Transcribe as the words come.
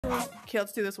Okay,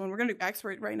 let's do this one. We're gonna do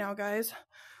expert right now, guys.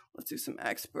 Let's do some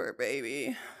expert,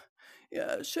 baby.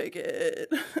 Yeah, shake it.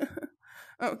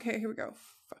 Okay, here we go.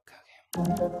 Fuck, okay.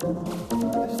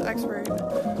 This is expert.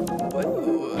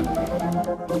 Woo.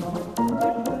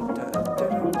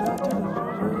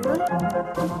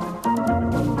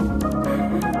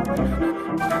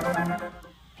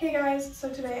 Hey guys, so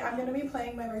today I'm going to be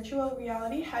playing my virtual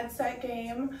reality headset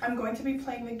game. I'm going to be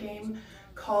playing the game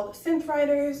called Synth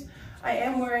Riders. I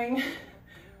am wearing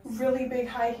really big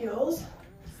high heels.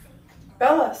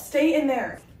 Bella, stay in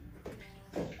there.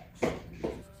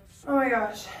 Oh my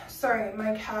gosh, sorry,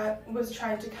 my cat was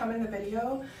trying to come in the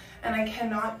video and I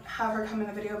cannot have her come in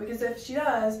the video because if she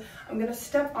does, I'm gonna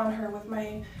step on her with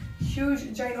my huge,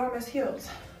 ginormous heels.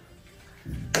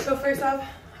 So first off,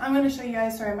 I'm gonna show you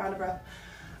guys, sorry I'm out of breath,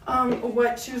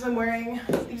 what shoes I'm wearing.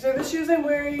 These are the shoes I'm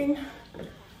wearing.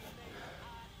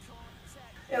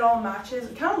 It all matches.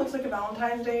 It kind of looks like a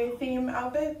Valentine's Day theme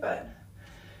outfit, but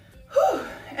whew.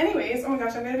 Anyways, oh my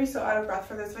gosh, I'm gonna be so out of breath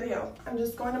for this video. I'm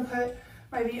just going to put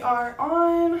my VR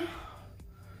on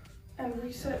and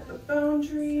reset the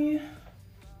boundary.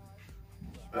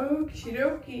 Okie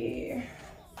dokie.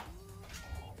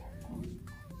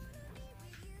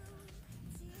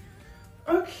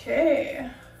 Okay,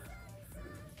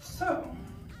 so,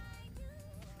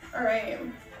 all right.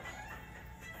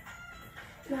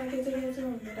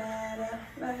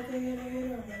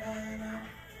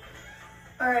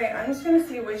 Alright, I'm just gonna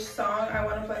see which song I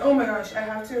want to play. Oh my gosh, I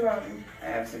have to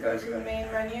go to the main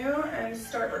menu and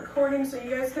start recording so you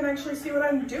guys can actually see what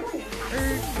I'm doing.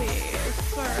 Okay,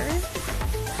 so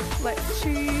let's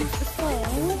choose a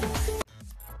song.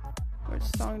 Which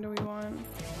song do we want?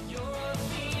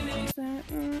 Let's see.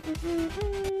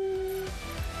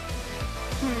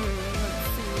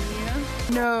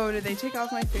 No, did they take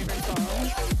off my favorite song?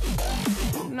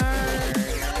 No.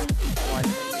 Why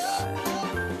did they do that?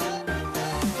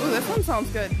 Oh, this one sounds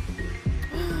good.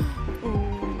 Ooh,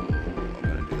 I'm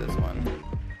gonna do this one.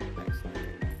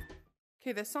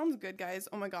 Okay, this sounds good, guys.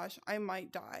 Oh my gosh, I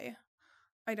might die.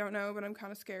 I don't know, but I'm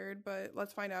kind of scared, but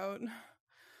let's find out.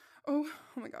 Oh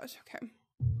my gosh, okay.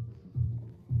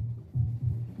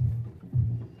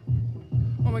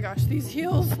 Oh my gosh, these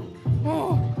heels.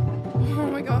 Oh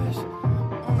my gosh.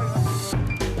 Oh my gosh.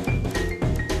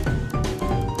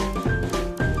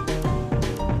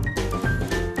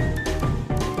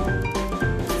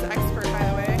 This is expert, by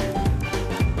the way.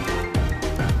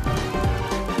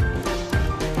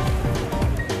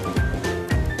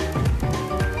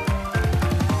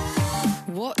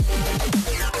 What?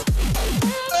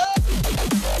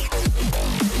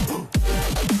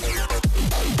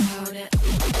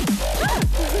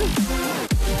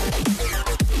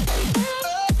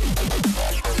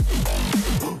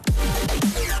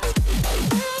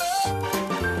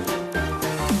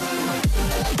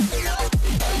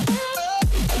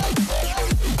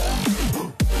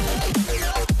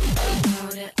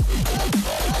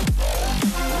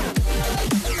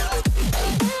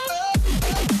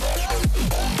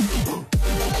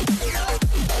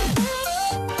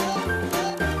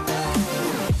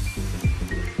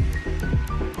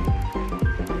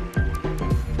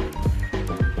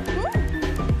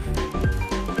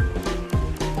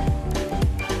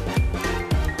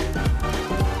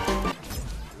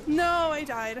 I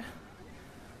died.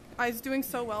 I was doing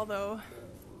so well though.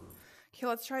 Okay,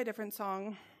 let's try a different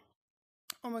song.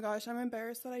 Oh my gosh, I'm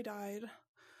embarrassed that I died.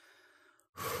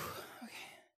 Okay.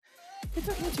 It's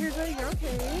okay, Tearsy, you're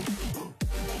okay.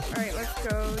 Alright, let's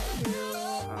go to,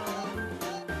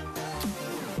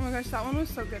 oh my gosh, that one was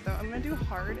so good though. I'm gonna do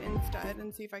hard instead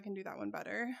and see if I can do that one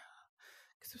better.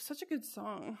 Because it was such a good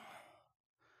song.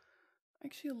 I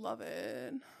actually love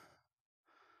it.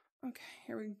 Okay,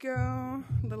 here we go.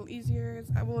 A little easier.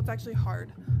 Well, it's actually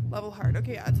hard. Level hard.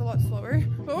 Okay, yeah, it's a lot slower.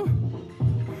 Oh!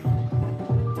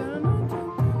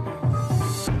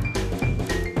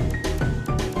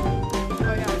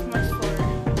 Oh yeah, it's much slower.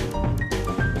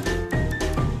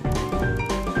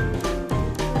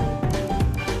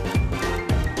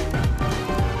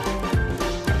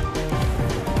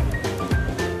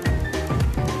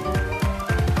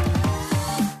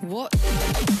 What?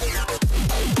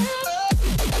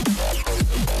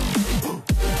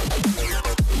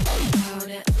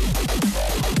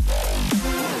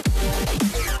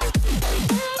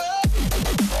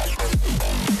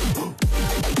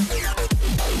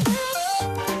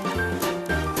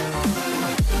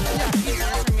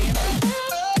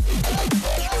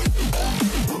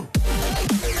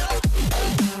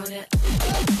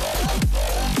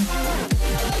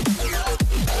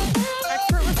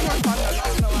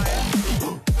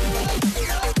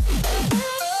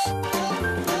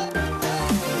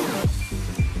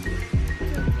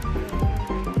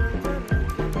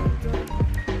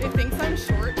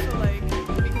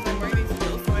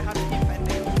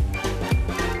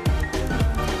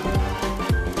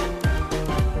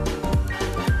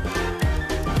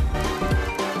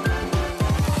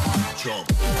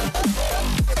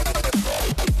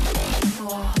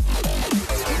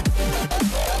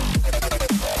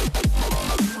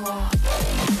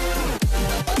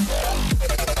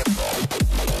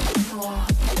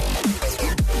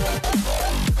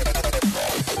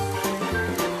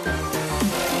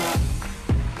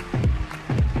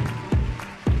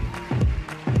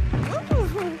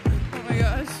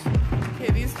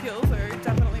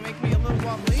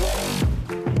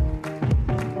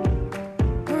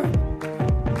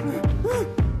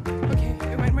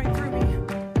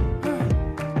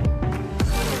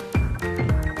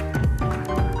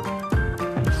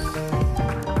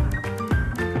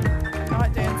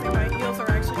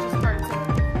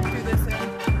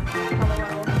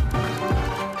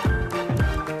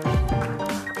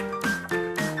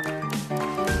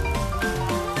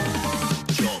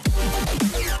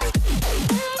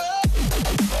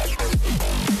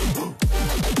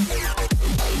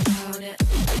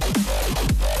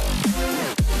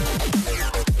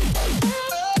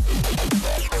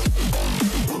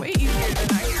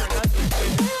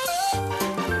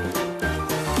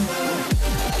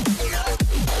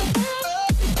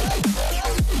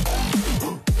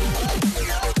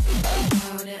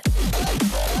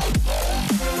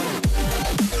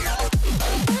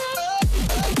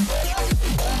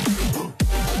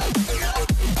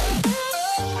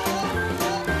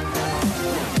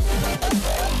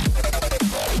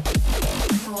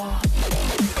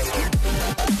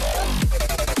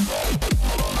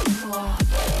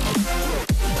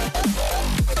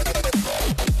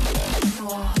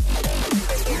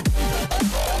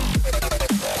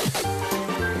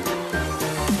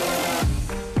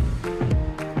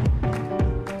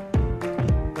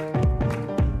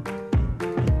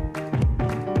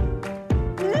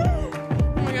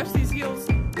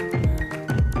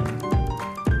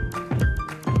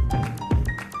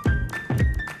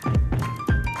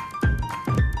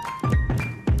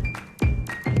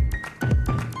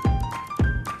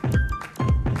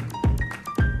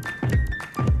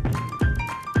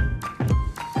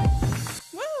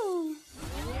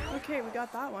 Okay, we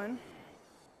got that one.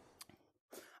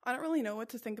 I don't really know what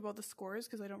to think about the scores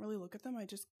because I don't really look at them. I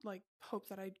just like hope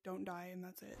that I don't die and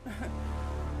that's it.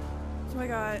 So I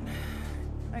got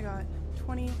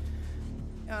 20%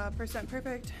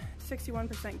 perfect,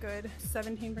 61% good,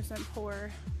 17%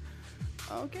 poor.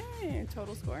 Okay,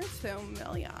 total score 2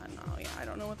 million. Oh yeah, I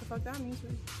don't know what the fuck that means,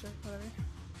 but sure, whatever.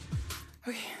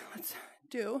 Okay, let's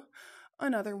do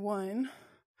another one.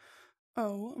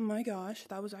 Oh my gosh,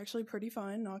 that was actually pretty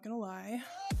fun, not gonna lie.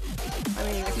 I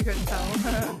mean, if you couldn't tell.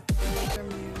 Their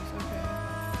muse, okay.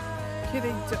 Okay,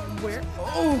 they where?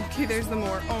 Oh, okay, there's the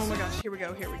more. Oh my gosh, here we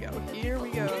go, here we go, here we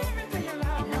go.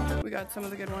 We got some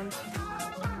of the good ones.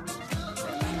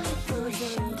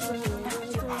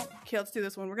 Okay, let's do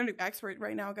this one. We're gonna do expert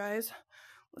right now, guys.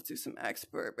 Let's do some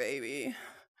expert, baby.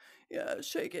 Yeah,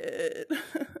 shake it.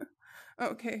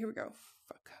 Okay, here we go.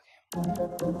 Fuck, okay.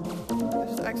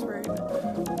 This is expert.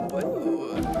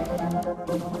 Woo.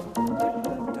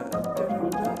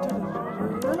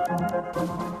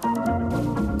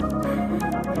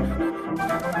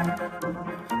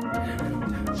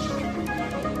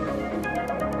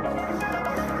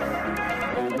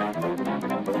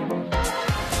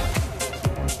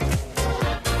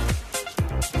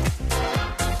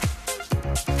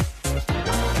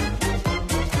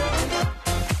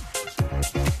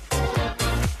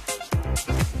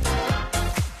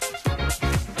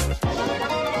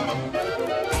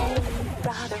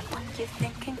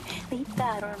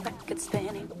 Record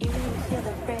spinning, you feel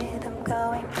the rhythm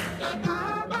going.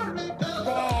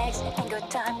 Legs ain't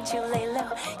got time to lay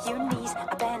low. Your knees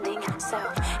are bending, so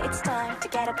it's time to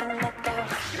get up and let go.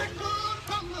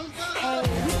 Hey,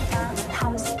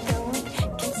 how's it going?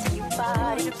 Can see your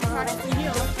body moving.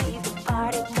 Don't leave the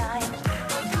party dying.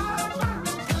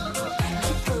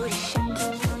 Keep booty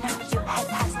shaking, you know your head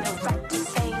has no right to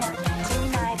say no.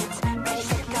 Tonight it's ready,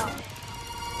 set, go.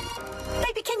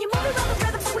 Baby, can you move around the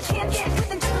rhythm so we can get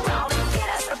with it?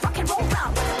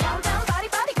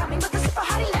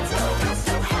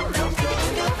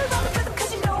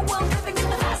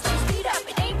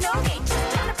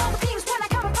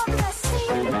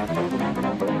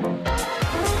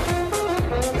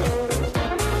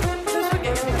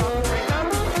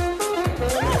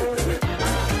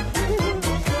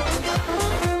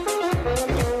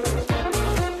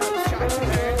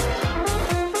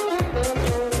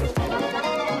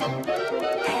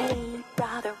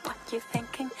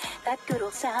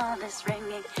 Sound is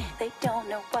ringing, they don't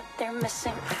know what they're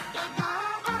missing.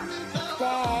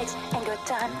 Legs ain't got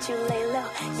time to lay low.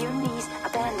 Your knees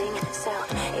are bending, so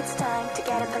it's time to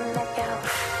get up and let go.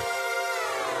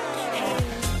 Hey,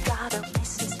 brother,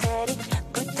 listen steady.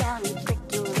 Put down your brick,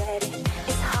 you ready.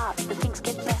 It's hot, but things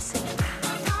get messy.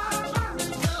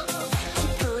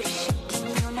 Keep booty shaking,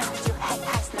 you know your head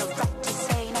has no right to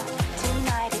say no.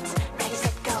 Tonight it's ready,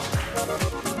 set, go.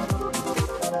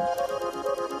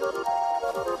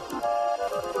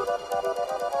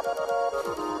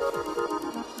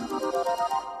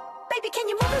 Baby, can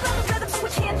you move around the rhythm so we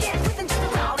can get within to the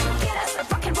round and get us a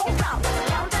rock and roll round?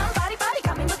 Down, down, body, body,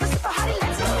 coming with a super hottie,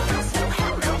 let's go. No, slow,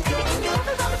 hell no. Baby, can you move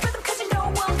around the rhythm? Cause you know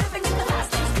I'm living in the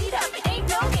fast lane. Speed up, it ain't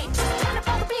no game. Just turn up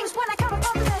all the beams when I come up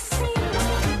on the scene.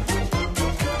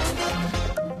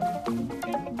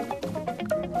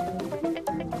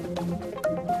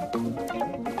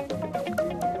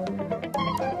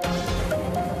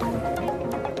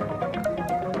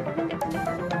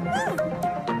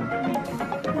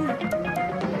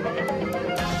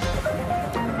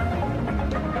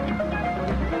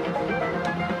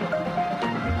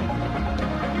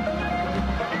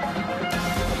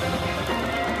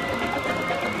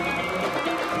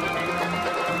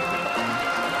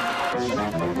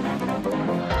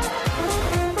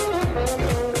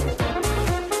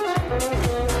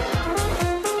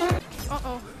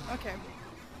 Okay,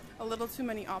 a little too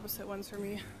many opposite ones for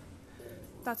me.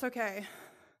 That's okay.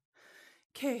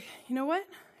 Okay, you know what?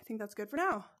 I think that's good for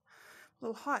now. A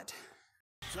little hot.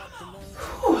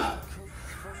 Whew.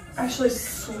 Actually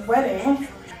sweating.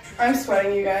 I'm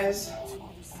sweating, you guys.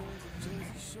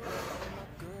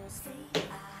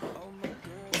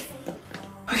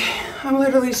 Okay, I'm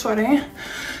literally sweating.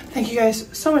 Thank you guys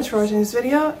so much for watching this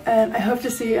video, and I hope to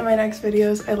see you in my next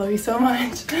videos. I love you so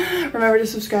much. Remember to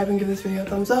subscribe and give this video a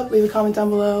thumbs up. Leave a comment down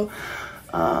below.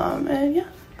 And yeah,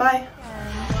 bye.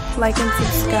 Like and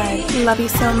subscribe. Love you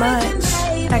so much.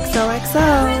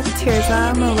 XOXO.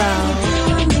 Tirza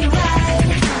Morel.